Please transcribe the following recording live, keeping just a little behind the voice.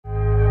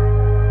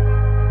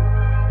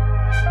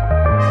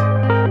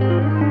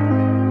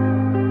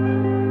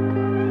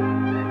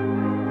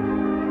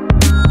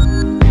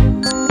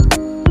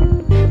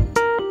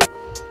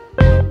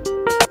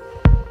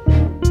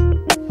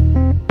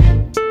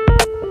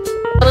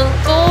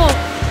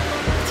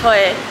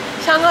저의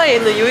샹하이에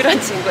있는 유일한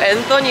친구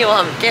앤서니와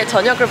함께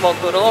저녁을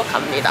먹으러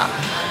갑니다.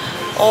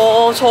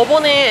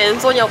 저번에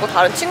앤서니하고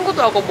다른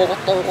친구들하고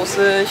먹었던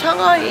곳은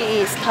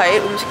샹하이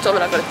스타일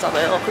음식점이라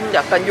그랬잖아요. 근데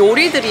약간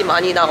요리들이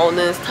많이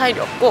나오는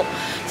스타일이었고,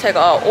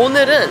 제가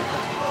오늘은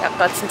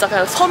약간 진짜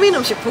그냥 서민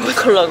음식 먹을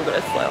거라고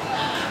그랬어요.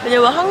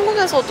 왜냐면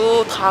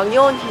한국에서도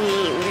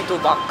당연히 우리도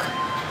막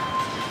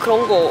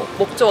그런 거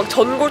먹죠. 막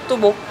전골도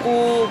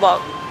먹고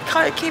막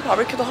K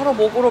바베큐도 하러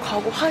먹으러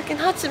가고 하긴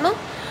하지만,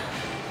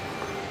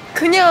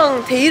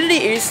 그냥 데일리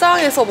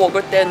일상에서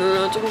먹을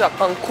때는 좀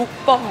약간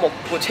국밥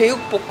먹고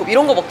제육볶음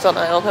이런 거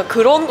먹잖아요. 그냥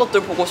그런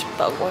것들 보고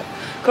싶다고 해.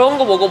 그런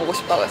거 먹어보고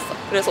싶다고 했어.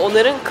 그래서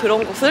오늘은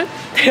그런 곳을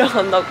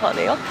데려간다고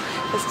하네요.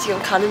 그래서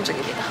지금 가는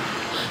중입니다.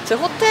 제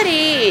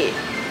호텔이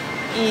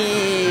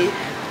이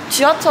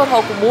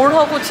지하철하고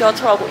몰하고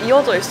지하철하고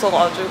이어져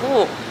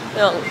있어가지고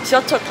그냥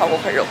지하철 타고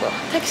가려고요.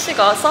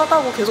 택시가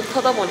싸다고 계속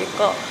타다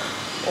보니까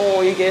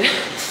이게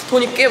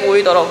돈이 꽤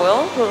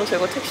모이더라고요. 그럼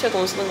제가 택시에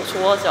돈 쓰는 거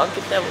좋아하지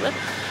않기 때문에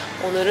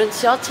오늘은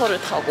지하철을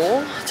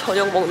타고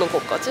저녁 먹는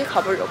곳까지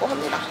가보려고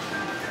합니다.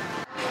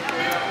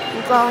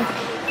 진짜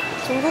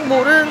중국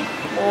몰은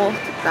뭐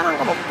특별한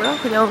건 없고요.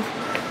 그냥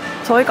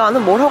저희가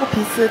아는 몰하고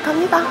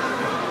비슷합니다.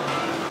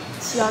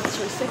 지하철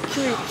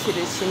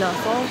세큐리티를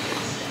지나서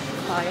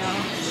가야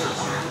합니다.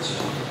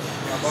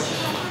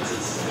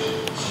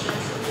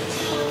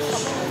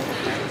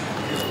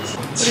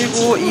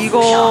 그리고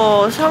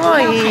이거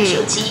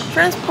샹하이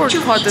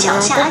트랜스포트 카드는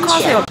꼭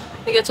하세요.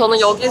 이게 저는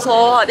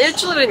여기서 한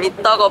일주일은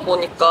있다가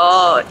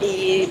보니까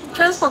이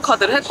트랜스포트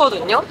카드를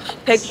했거든요.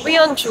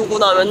 100위안 주고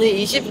나면은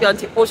 20위안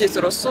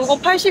디포짓으로 쓰고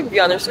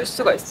 80위안을 쓸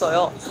수가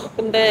있어요.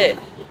 근데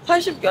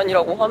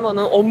 80위안이라고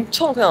하면은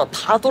엄청 그냥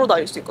다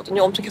돌아다닐 수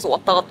있거든요. 엄청 계속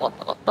왔다 갔다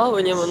왔다 갔다.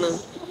 왜냐면은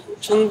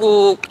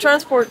중국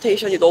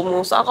트랜스포테이션이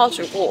너무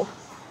싸가지고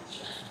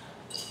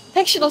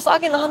택시도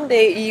싸기는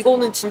한데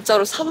이거는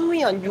진짜로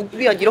 3위안,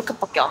 6위안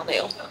이렇게밖에 안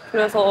해요.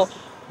 그래서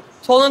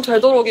저는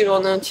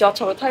되도록이면은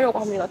지하철을 타려고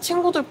합니다.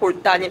 친구들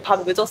볼 때 아니면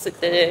밤 늦었을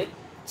때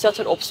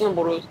지하철이 없으면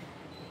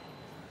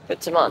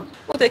모르겠지만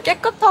되게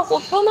깨끗하고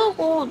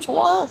편하고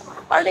좋아요.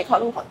 빨리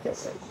가는 것 같아요.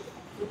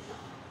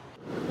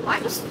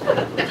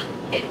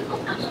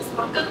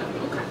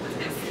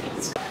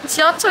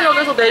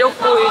 지하철역에서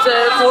내렸고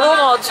이제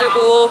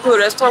걸어가지고 그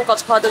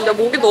레스토랑까지 가는데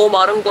목이 너무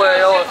마른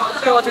거예요.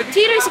 그래가지고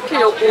티를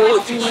시키려고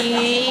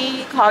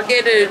이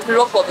가게를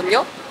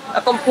들렀거든요.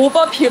 약간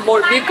보바,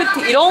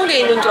 밀크티 이런 게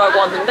있는 줄 알고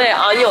왔는데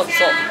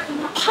아니었어.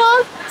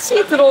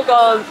 팥이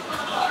들어간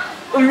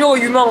음료가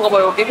유명한가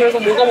봐요, 여기. 그래서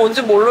뭐가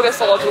뭔지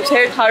모르겠어가지고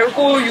제일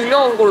달고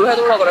유명한 걸로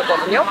해달라고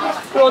그랬거든요.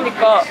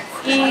 그러니까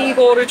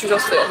이거를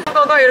주셨어요.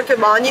 사과가 이렇게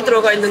많이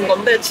들어가 있는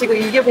건데 지금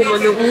이게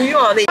보면은 우유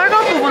안에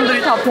빨간 부분들이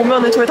다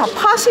보면은 저희 다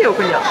팥이에요,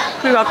 그냥.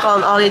 그리고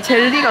약간 안에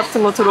젤리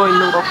같은 거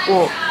들어있는 것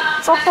같고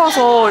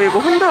섞어서 이거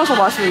흔들어서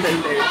마시면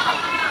된대요.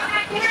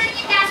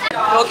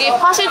 여기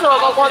팥이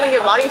들어가고 하는 게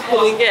많이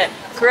보는 게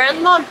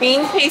Grandma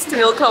Bean Paste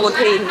Milk라고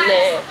돼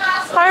있네.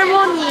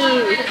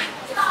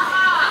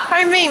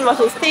 할매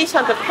입맛은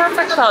스테이시한테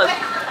퍼펙트한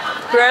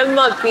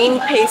Grandma Bean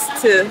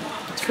Paste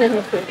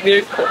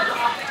밀크.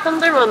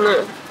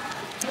 흔들면은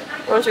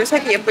이런 식으로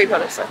색이 예쁘게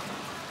변했어요.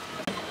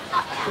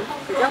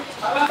 그죠?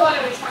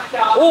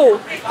 오!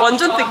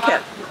 완전 뜩해.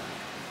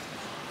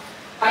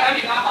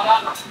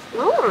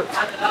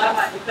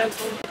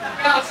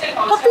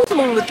 팥빙수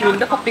먹는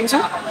느낌인데?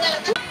 팥빙수?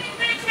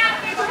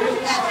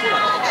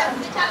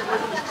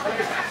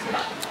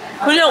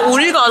 그냥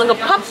우리가 아는 거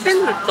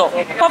팥빙수 있죠?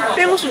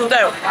 팥빙수인데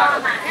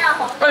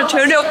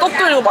젤리가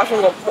꺾여지고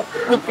맛있는 거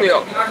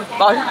느낌이야.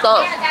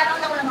 맛있다.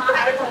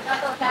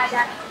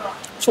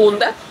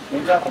 좋은데?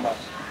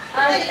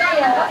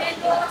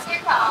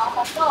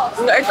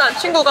 근데 일단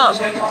친구가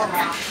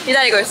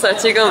기다리고 있어요.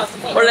 지금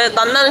원래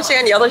만나는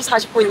시간이 8시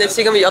 40분인데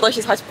지금은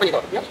 8시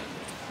 40분이거든요.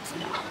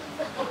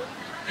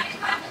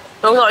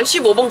 여기서 한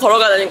 15분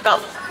걸어가야 되니까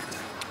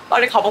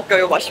빨리 가볼게요.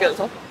 이거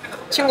마시면서.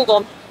 친구가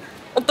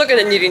어떻게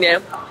된 일이냐,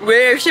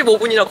 왜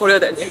 15분이나 걸어야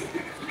되니,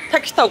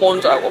 택시 타고 온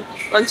줄 알고.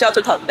 난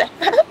지하철 타는데.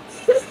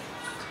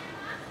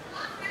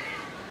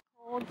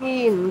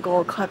 여기인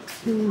것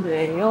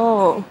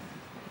같은데요.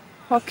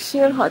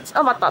 확실하지?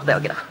 아 맞다,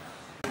 여기다.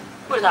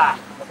 보자.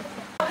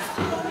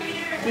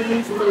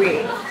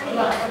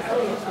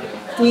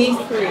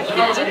 D3.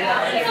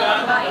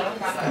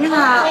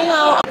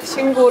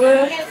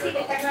 친구를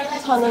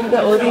사는데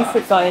어디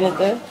있을까,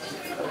 얘네들?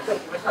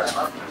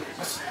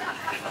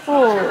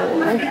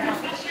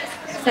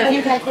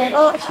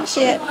谢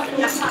谢.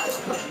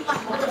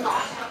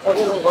 어디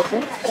있는 거지?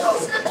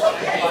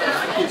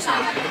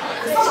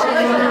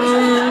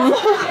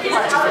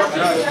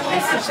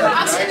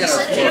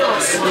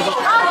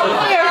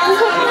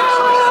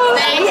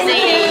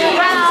 Stacey.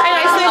 Hi,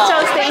 nice to meet you,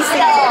 Stacey.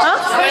 Huh?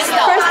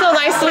 Crystal,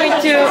 nice to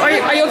meet you.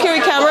 Are you okay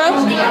with camera?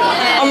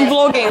 I'm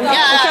vlogging.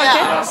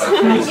 Okay.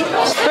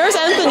 Where's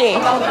Anthony? I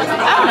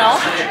don't know.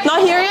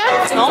 Not here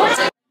yet? No.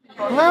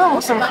 오늘은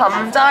무슨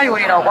감자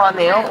요리라고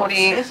하네요.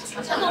 우리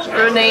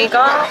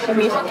르네이가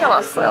이미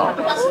시켜놨어요.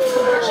 Oh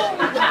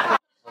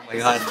my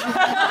god.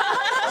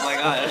 Oh my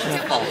god.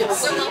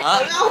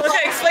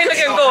 Okay, explain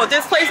again. Go.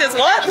 This place is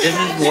what? This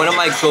is one of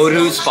my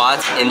go-to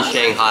spots in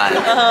Shanghai.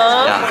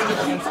 Yeah.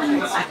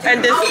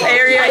 And this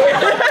area.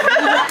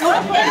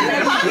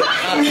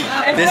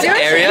 This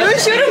area? You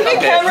shouldn't be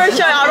camera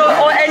shy out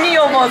of any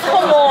of us.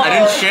 Come on. I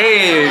didn't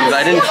shave.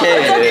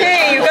 It's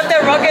okay. You got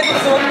that rugged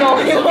look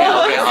going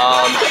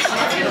on.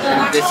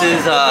 This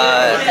is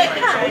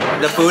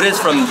the food is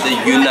from the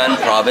Yunan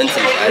province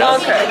in China.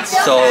 Okay.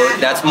 So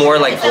that's more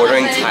like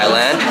bordering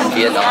Thailand and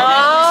Vietnam.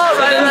 Oh,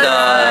 So then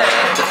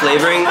the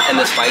flavoring and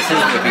the spices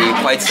would be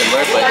quite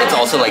similar, but it's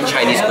also like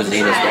Chinese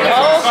cuisine as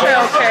well.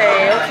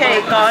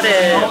 Okay, got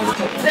it.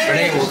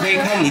 我可以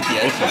看你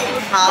点什么？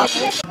好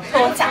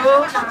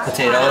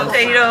Potatoes,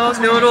 potatoes,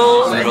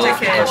 noodles, and noodles,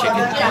 chicken. and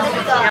chicken.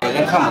 有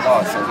点看不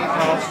到声音。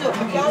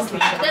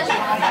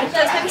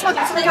 생선이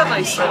숨겨져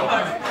있어요.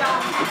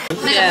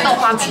 那个豆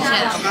花米线，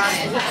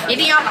一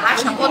定要把它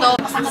全部都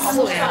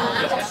素的。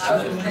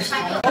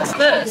 What's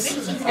this?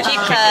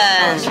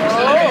 Chicken.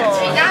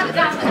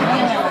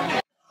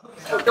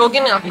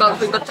 여기는 약간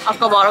그러니까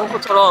아까 말한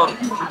것처럼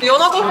Do you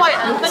wanna go by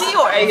Anthony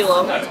or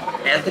Ayla?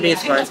 Anthony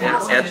is my name.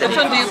 Which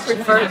one do you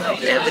prefer?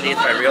 Anthony is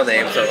my real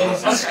name, so.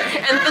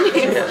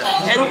 Anthony?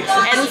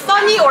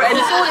 Anthony or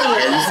Anthony?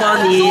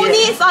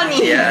 Anthony.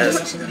 Sunny.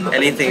 Yes.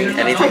 Anything.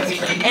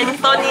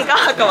 앤서니가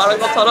아까 말한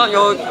것처럼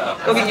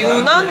여기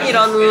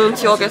유난이라는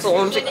지역에서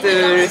온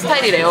음식들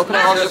스타일이래요.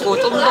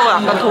 그래가지고 좀 더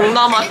약간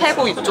동남아,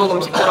 태국 이쪽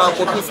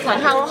음식들하고 비슷한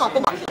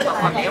향하고 맛있다고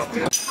하네요.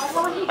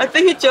 I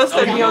think he just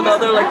sent me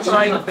another like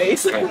crying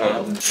face.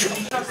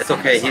 It's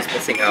okay. He's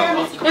missing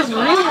out. It's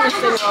really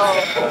missing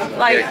out.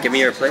 Like Here, give me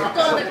your plate.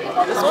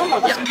 this one?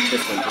 Yeah,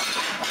 this one.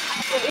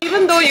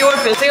 Even though you were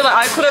busy, like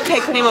I couldn't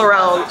take him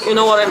around. You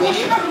know what I mean?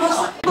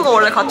 그거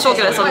원래 같이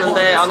오기로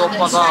했었는데 안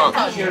오빠가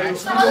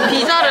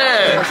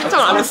피자를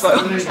신청을 안 했어요.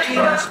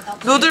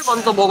 누들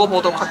먼저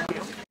먹어보도록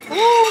할게요.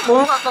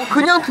 뭔가 약간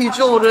그냥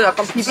비주얼을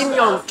약간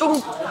비빔면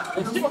좀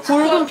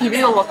굵은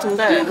비빔면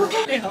같은데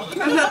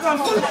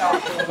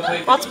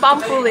맛이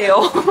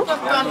빰뿌네요.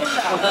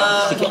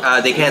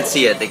 They can't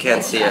see it.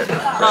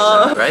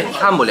 Right?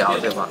 看不了，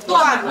对吧？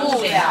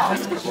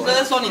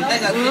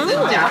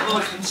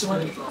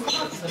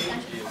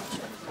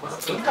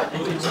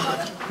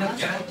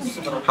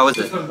 How is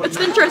it? It's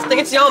interesting,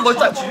 it's young, but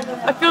it's like,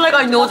 I feel like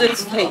I know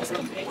this taste.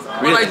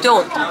 But I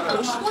don't.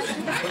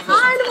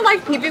 Kind of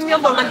like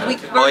bibimbap, but like weak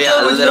version Oh, yeah,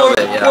 a with, little more,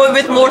 bit, yeah.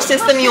 with more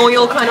sesame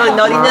oil kind of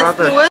nuttiness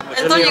to it.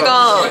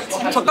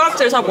 앤서니가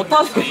젓가락질 잘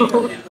못하세요.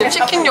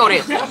 치킨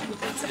요리.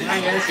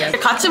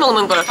 같이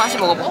먹는 거를 다시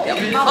먹어볼게요.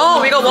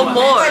 Oh, we got one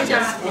more.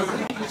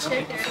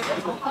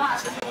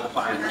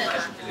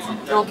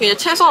 이렇게 이제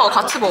채소하고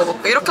같이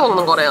먹어볼게요. 이렇게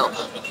먹는 거래요.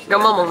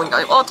 면만 먹는 게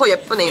아니고. 더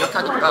예쁘네, 이렇게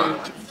하니까.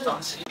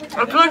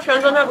 I feel like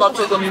Shenzhen has lots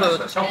of good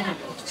food.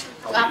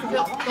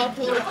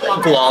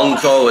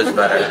 Guangzhou is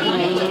better.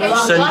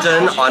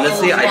 Shenzhen,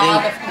 honestly, I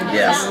think,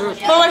 yes.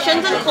 But like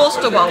Shenzhen close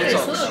to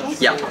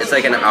Guangzhou. Yeah, it's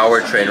like an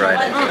hour train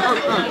ride.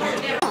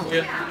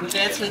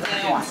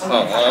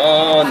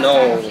 Oh,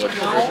 no.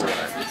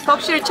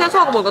 확실히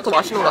채소하고 먹으니까 더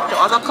맛있는 것 같아요.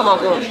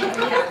 아삭함하고.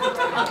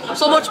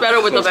 So much better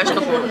with the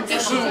vegetable.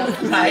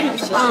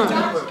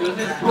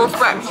 More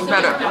fresh,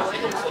 better.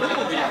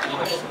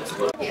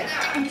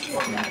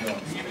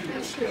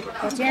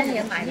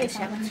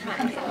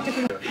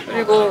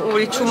 그리고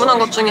우리 주문한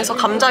것 중에서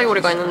감자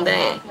요리가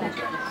있는데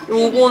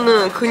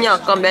요거는 그냥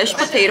약간 mashed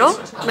potato?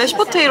 Mashed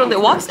potato인데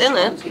what's in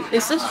it?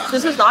 This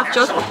is not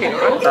just potato,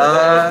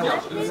 right?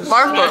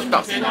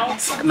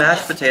 맛있어.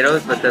 Mashed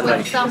potatoes, but then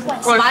like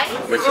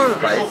with some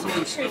spice.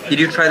 Did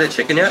you try the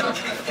chicken yet?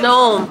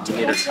 No. You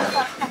need to try.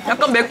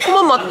 약간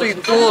매콤한 맛도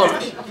있고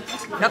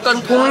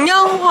약간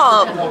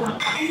동양화한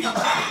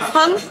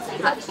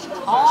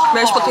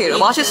매쉬 포테이토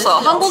맛있어요.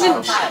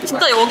 한국인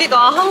진짜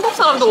여기가 한국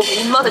사람도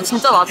입맛에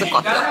진짜 맞을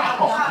것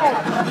같아요.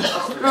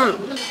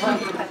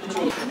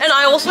 And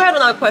I also had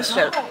another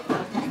question.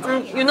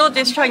 You know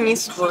these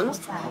Chinese spoons?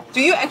 Do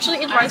you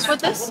actually eat rice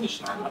with this?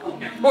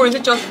 Or is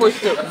it just for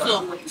soup?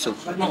 Soup.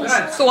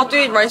 So what do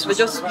you eat rice with?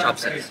 Just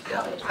Chopsticks.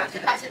 Yeah.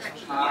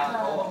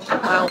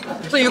 wow.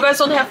 So you guys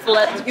don't have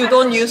flat? You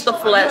don't use the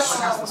flat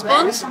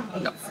spoons?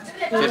 No.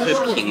 就是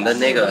平的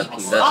那个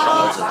平的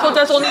勺子。 So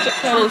that's only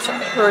Japan and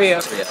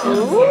Korea.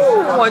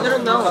 Ooh, I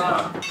didn't know.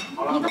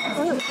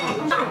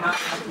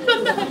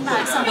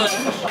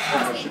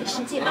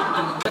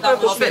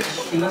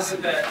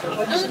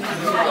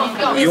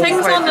 이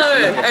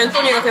생선을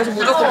앤서니가 계속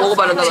무조건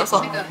먹어봐야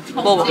된다면서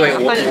먹어.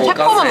 약간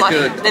새콤한 맛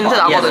냄새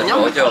나거든요.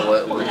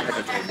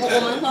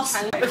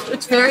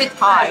 It's very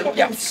Thai.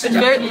 It's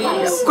very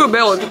그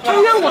매워.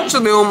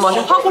 청양고추 매운맛이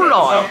확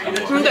올라와요.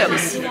 근데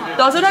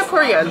does it have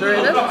coriander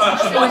in it?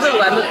 Or is it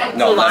lemon?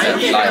 No, lime?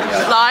 lime.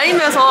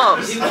 라임에서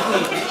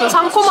그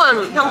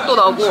상콤한 향도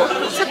나고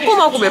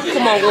새콤하고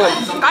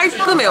매콤하고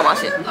깔끔해요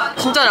맛이.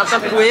 진짜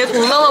약간 왜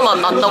동남아 맛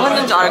난다고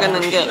했는지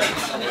알겠는 게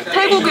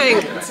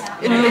태국의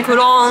있는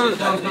그런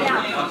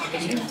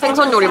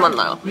생선 요리 맛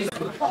나요.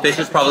 Fish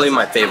is probably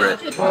my favorite.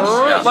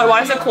 Yeah.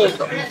 Why is it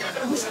called?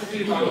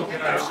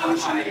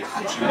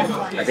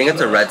 I think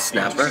it's a red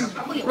snapper.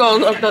 No,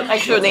 the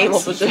actual name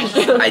of the dish.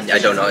 I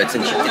don't know. It's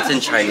in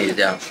Chinese.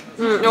 Yeah.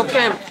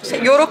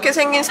 이렇게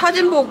생긴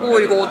사진 보고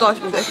이거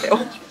오더하시면 되세요.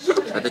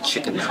 The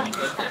chicken now.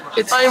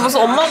 아니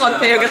무슨 엄마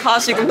같아. 이렇게 다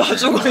지금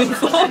놔주고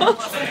있어.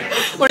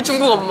 우리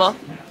중국 엄마.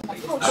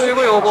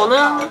 그리고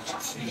요거는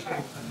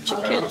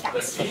치킨.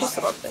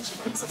 포커스 라떼.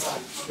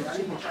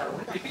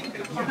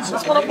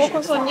 Just wanna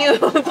focus on you.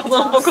 Don't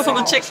wanna focus on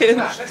the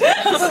chicken.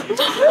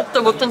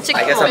 또 못한 치킨.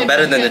 I guess I'm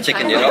better than the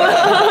chicken, you know.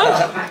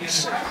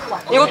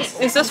 이거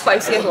is this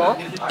spicy as well?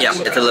 Yeah,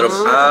 it's a little.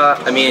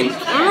 I mean,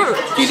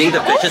 do you think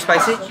the fish is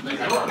spicy?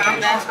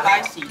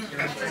 spicy.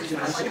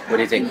 What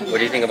do you think? What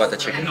do you think about the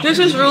chicken? This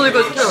is really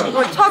good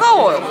too.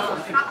 차가워요.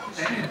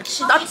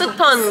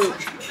 따뜻한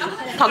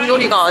닭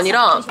요리가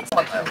아니라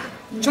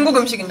중국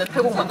음식인데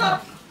태국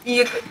맛.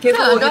 이게 계속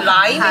여기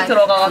라임이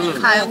들어가가지고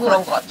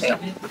그런 것 같아요.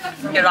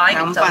 이게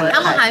라임 있잖아요.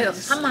 他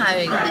们还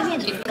有一个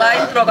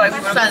라임 들어가 있고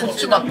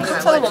고추가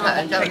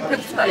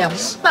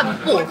拌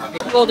薄。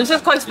 Well, this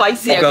is quite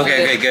spicy.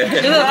 Okay, good.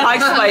 This is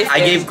quite spicy. I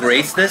gave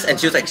Grace this, and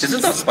she was like, "This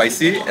is not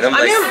spicy," and I'm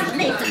I like,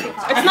 mean,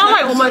 it's not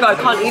like oh my god,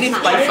 I can't eat it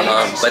spicy.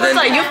 but then It's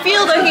like you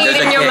feel the heat there's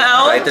a in your kick,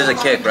 mouth. right? There's a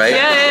kick, right?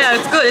 Yeah,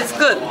 it's good. It's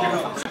good.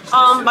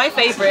 My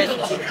favorite.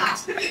 Okay,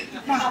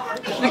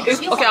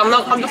 I'm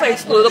just gonna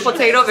exclude the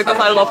potato because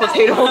I love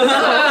potatoes.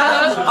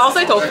 I'll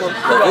say tofu.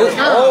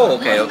 Oh,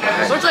 okay.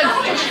 So it's like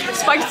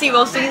spicy,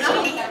 well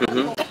seasoned.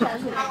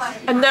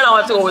 And then I'll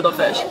have to go with the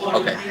fish.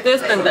 Okay.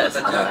 This and this.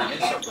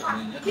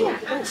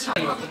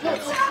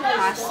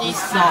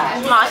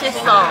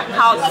 맛있어.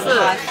 好吃.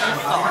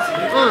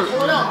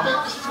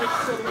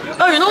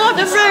 Oh, you know what?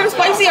 This is getting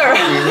spicier.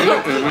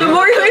 The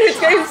more you eat, it's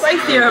getting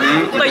spicier.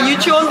 Like you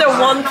chew on the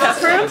one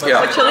pepper,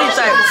 Yeah. the chili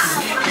type.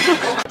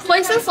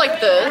 Places like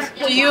this,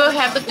 do you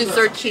have the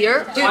dessert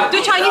here?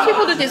 Do Chinese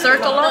people do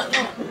dessert a lot?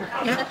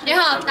 你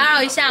好，打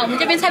扰一下，我们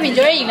这边菜品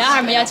就是饮料还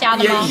是没要加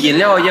的吗？饮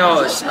料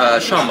要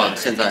上吗？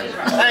现在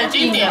已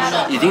经点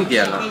了。已经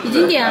点了。已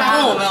经点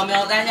了。我们没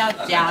有，但是要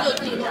加。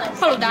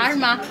泡鲁达是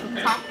吗？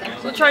好。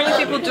 So Chinese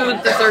people do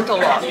dessert a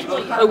lot.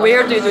 Like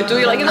where do you do? Do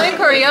you like in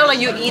Korea, like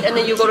you eat and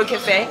then you go to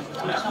cafe?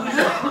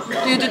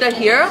 Do you do that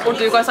here, or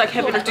do you guys like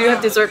have do you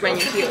have dessert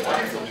menu here?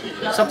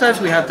 Sometimes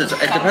we have this.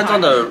 It depends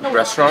on the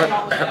restaurant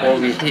or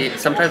we eat.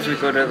 Sometimes we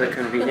go to the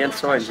convenience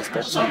store and just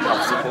get some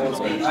popsicles.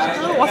 And,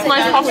 What's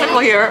nice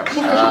popsicle here?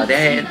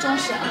 they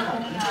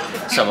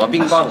什么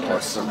冰棒好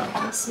吃吗？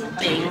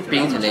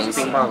冰淇淋、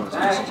冰棒。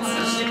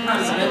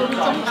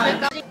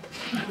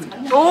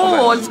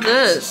 Oh, what's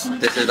this?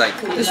 This is like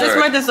Is this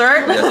my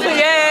dessert?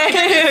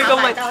 Yay! Oh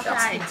my god.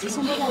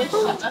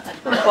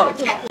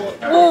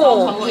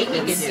 Oh,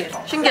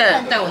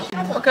 신기해.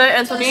 Okay,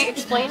 Anthony,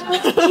 explain.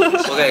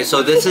 Okay,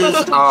 so this is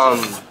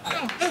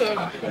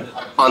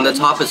on the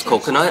top is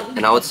coconut,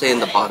 and I would say in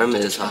the bottom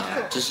is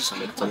这是什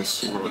么？怎么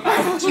形容？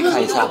去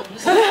看一下。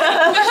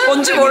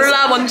 뭔지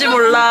몰라.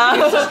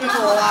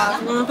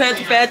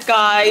 Bad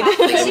guide.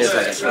 Give me a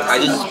second. I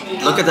just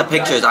look at the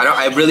pictures.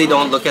 I really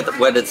don't look at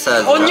what it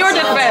says. On your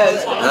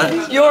defense,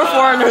 you're a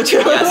foreigner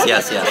too.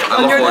 Yes.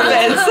 I'm On a your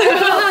foreigner. defense.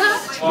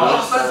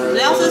 只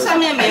要是上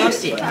面没有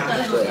写。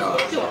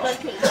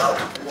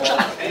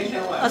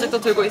 아직도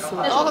들고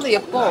있습니다. 아 근데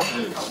예뻐.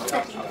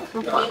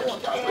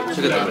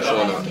 这个怎么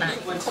说呢？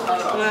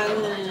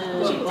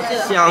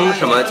香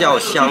什么叫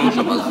香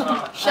什么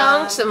了？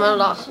香什么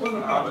了？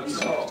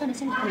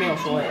没有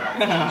说哎。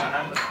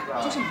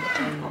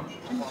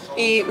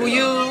이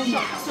우유.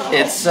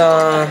 It's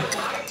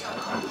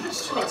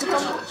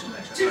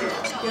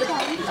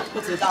不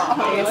知道。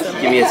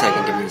 Give me a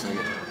second.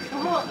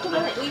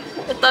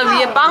 일단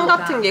위에 빵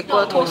같은 게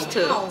있고요.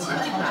 토스트.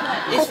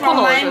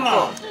 코코넛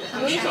있고.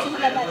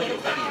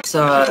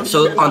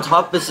 So on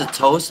top is the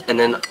toast, and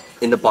then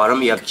in the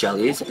bottom you have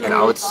jellies. And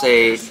I would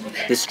say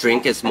this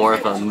drink is more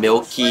of a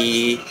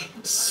milky,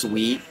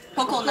 sweet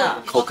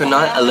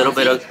coconut. A little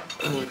bit of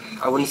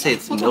I wouldn't say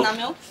it's milk.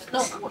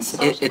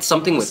 It's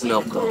something with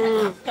milk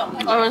though.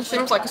 It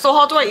seems like. So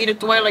how do I eat it?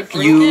 Do I like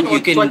drink You it? Or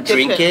you do I can dip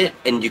drink it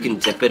and you can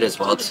dip it as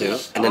well too.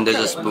 And then there's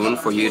a spoon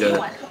for you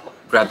to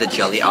grab the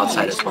jelly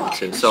outside as well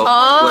too. So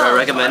what I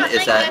recommend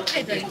is that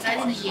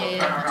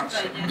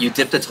you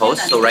dip the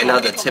toast. So right now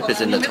the tip is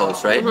in the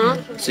toast, right?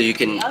 So you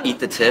can eat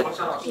the tip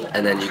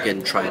and then you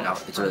can try it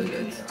out. It's really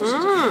good.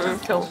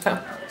 오케이.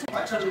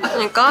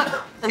 그러니까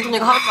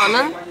앤토니가 할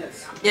바는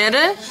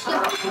얘를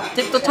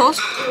dip the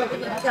toast.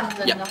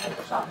 Yeah.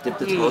 Dip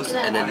the toast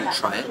and then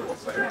try it.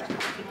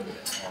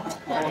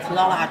 我知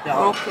道辣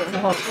椒。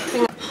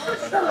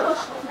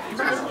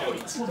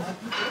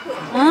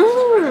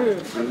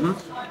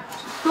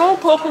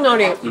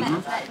 코코넛이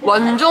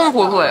완전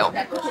고소해요.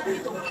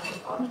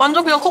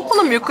 완전 그냥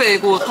코코넛 밀크에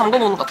이거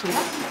담궈먹는 것 같은데?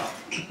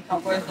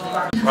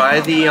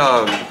 Try the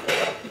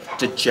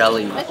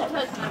jelly in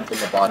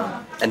the bottom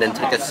and then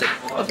take a sip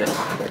of it.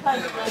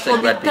 It's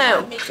like red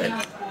bean.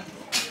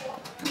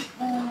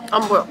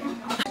 안 보여.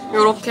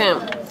 요렇게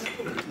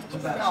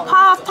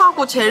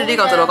팥하고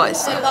젤리가 들어가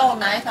있어요.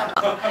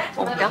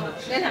 먹을게요.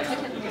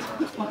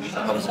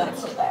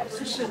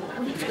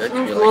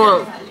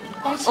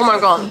 Oh my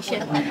god.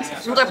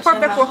 진짜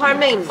perfect for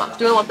할매 입맛.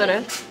 Do you know what that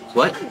is?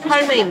 What?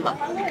 할매 입맛.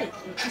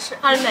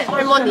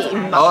 할머니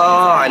입맛.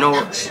 Oh, I know.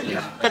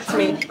 Yeah. That's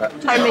me.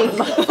 할매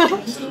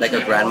입맛. Like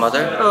a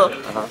grandmother?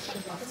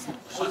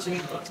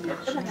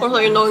 Also,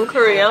 you know, in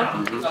Korea,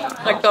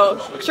 like the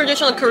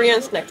traditional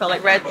Korean snacks are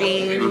like red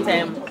beans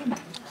and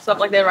stuff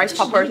like that, rice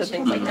poppers and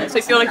things like that. So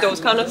if you like those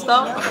kind of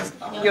stuff,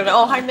 you're like,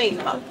 oh, 할매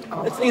입맛.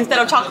 It's instead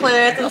of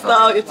chocolates and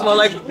stuff, it's more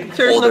like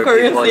traditional Older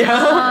Korean. people.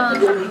 Yeah.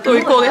 So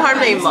we call it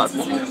할매 입맛.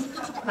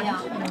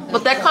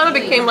 But that kind of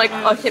became like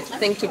a hip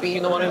thing to be,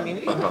 you know what I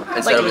mean?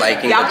 Instead of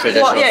liking the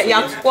traditional yeah,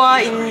 food.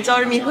 약과,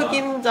 인절미,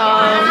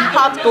 흑임자,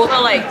 팥, those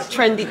are like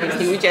trendy things,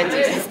 new Gen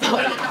Z and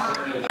stuff.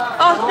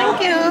 Oh,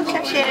 thank you,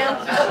 cashier.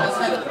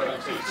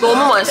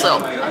 너무 맛있어요.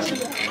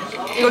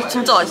 이거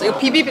진짜 맛있어. 이거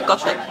비비빅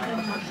같아.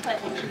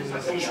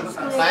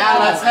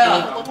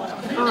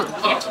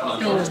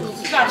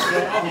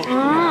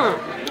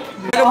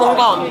 이거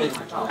뭔가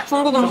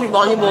중국 음식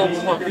많이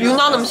먹어보고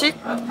유난 음식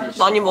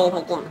많이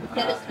먹어보고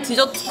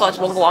디저트까지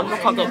뭔가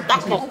완벽하게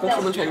딱 먹고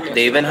기분 좋네요.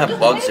 They even have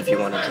bugs if you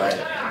want to try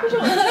it.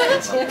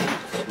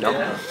 No?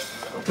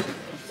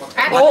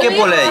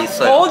 바퀴벌레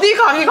있어요. 어디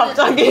감히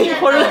갑자기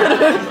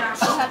벌레를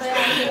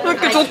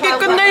이렇게 좋게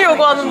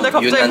끝내려고 하는데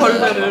갑자기 유난.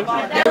 벌레를.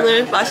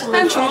 오늘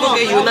맛있는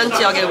중국의 유난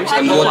지역의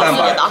음식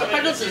먹어봤습니다.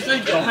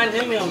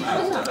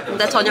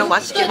 근데 저녁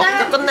맛있게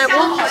먹고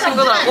끝내고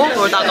친구들하고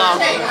놀다가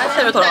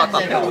호텔에 돌아갈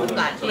것 같아요.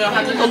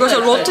 그래서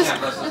로투스,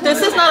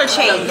 this is not a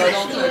chain.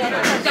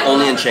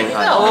 Only in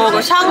Shanghai.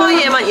 그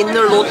샹하이에만 있는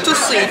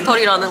로투스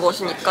이터리라는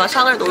곳이니까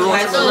샹하이 놀러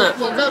오시면은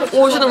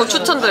오시는 거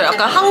추천드려요.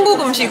 약간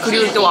한국 음식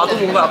그리울 때 와도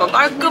뭔가 약간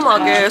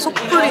깔끔하게 속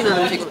풀리는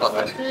음식인 것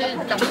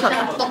같아요.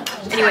 추천해요.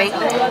 Anyway,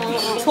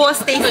 for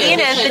Stacey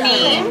and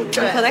Anthony,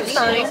 until next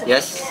time.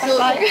 Yes.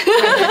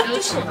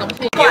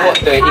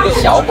 对，一个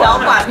小馆，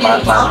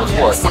蛮不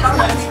错的。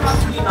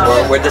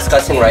We're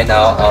discussing right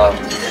now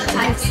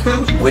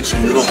which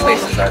noodle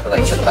places are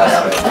like the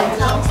best.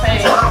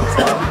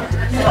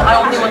 I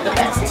only want the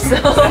best.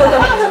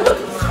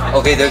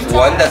 Okay, there's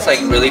one that's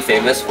like really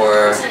famous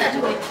for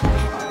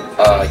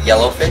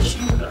yellowfish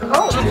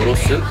noodle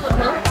soup,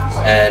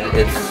 and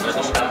it's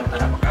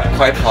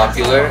quite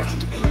popular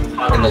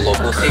in the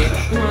local scene.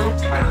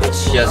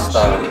 It's just